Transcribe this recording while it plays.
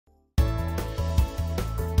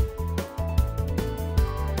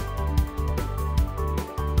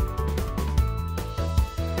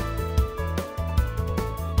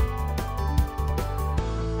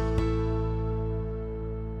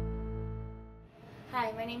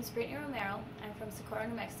Hi, my name is Brittni Romero. I'm from Socorro,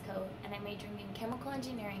 New Mexico, and I'm majoring in chemical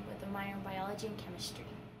engineering with a minor in biology and chemistry.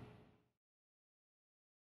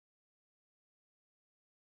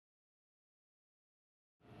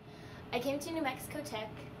 I came to New Mexico Tech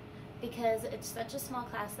because it's such a small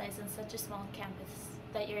class size and such a small campus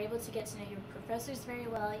that you're able to get to know your professors very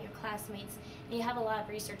well, your classmates, and you have a lot of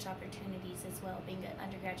research opportunities as well, being an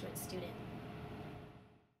undergraduate student.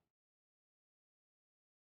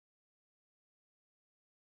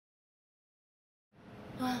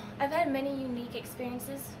 I've had many unique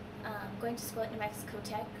experiences going to school at New Mexico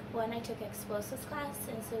Tech. One, I took explosives class,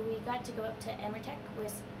 and so we got to go up to Tech,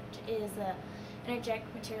 which is a Energetic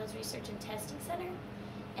Materials Research and Testing Center,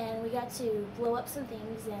 and we got to blow up some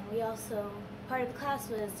things. And we also, part of the class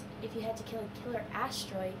was if you had to kill a killer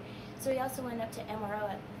asteroid, so we also went up to MRO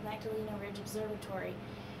at Magdalena Ridge Observatory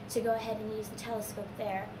to go ahead and use the telescope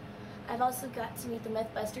there. I've also got to meet the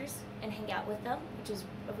Mythbusters and hang out with them, which is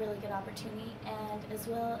a really good opportunity, and as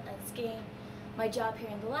well as gain my job here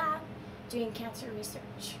in the lab doing cancer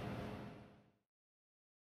research.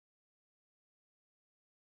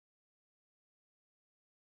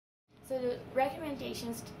 So the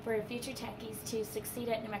recommendations for future techies to succeed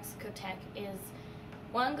at New Mexico Tech is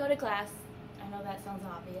 1, go to class. I know that sounds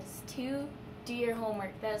obvious. 2, do your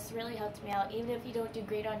homework. That's really helped me out. Even if you don't do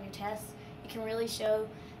great on your tests, you can really show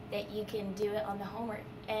that you can do it on the homework.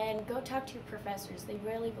 And go talk to your professors. They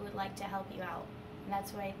really would like to help you out, and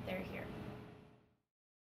that's why they're here.